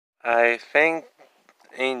I think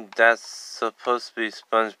ain't that supposed to be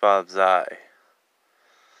SpongeBob's eye?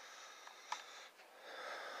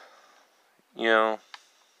 You know?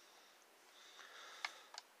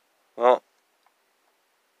 Well,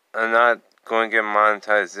 I'm not going to get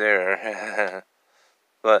monetized there.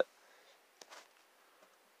 But,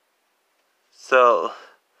 so,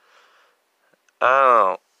 I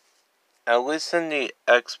don't know. At least in the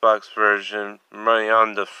Xbox version, running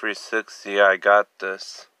on the 360, I got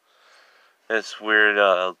this weird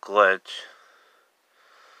glitch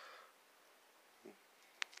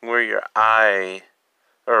where your eye,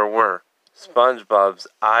 or where SpongeBob's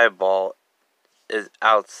eyeball is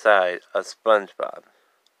outside of SpongeBob.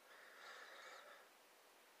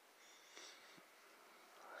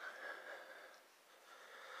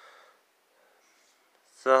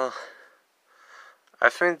 So, I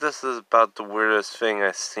think this is about the weirdest thing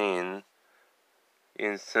I've seen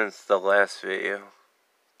since the last video.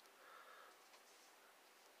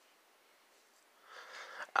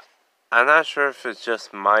 I'm not sure if it's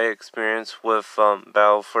just my experience with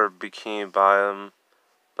Battle for Bikini Bottom,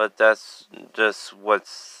 but that's just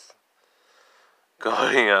what's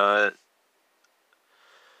going on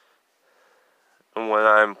when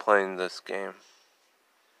I'm playing this game.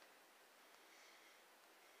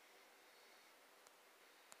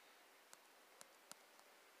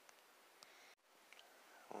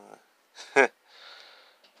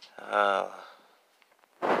 uh,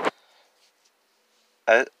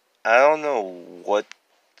 I I don't know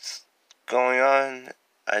what's going on.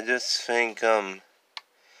 I just think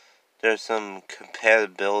there's some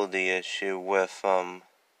compatibility issue with the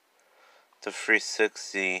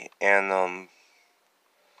 360 and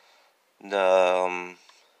the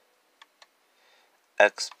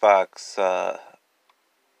Xbox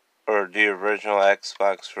or the original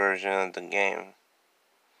Xbox version of the game.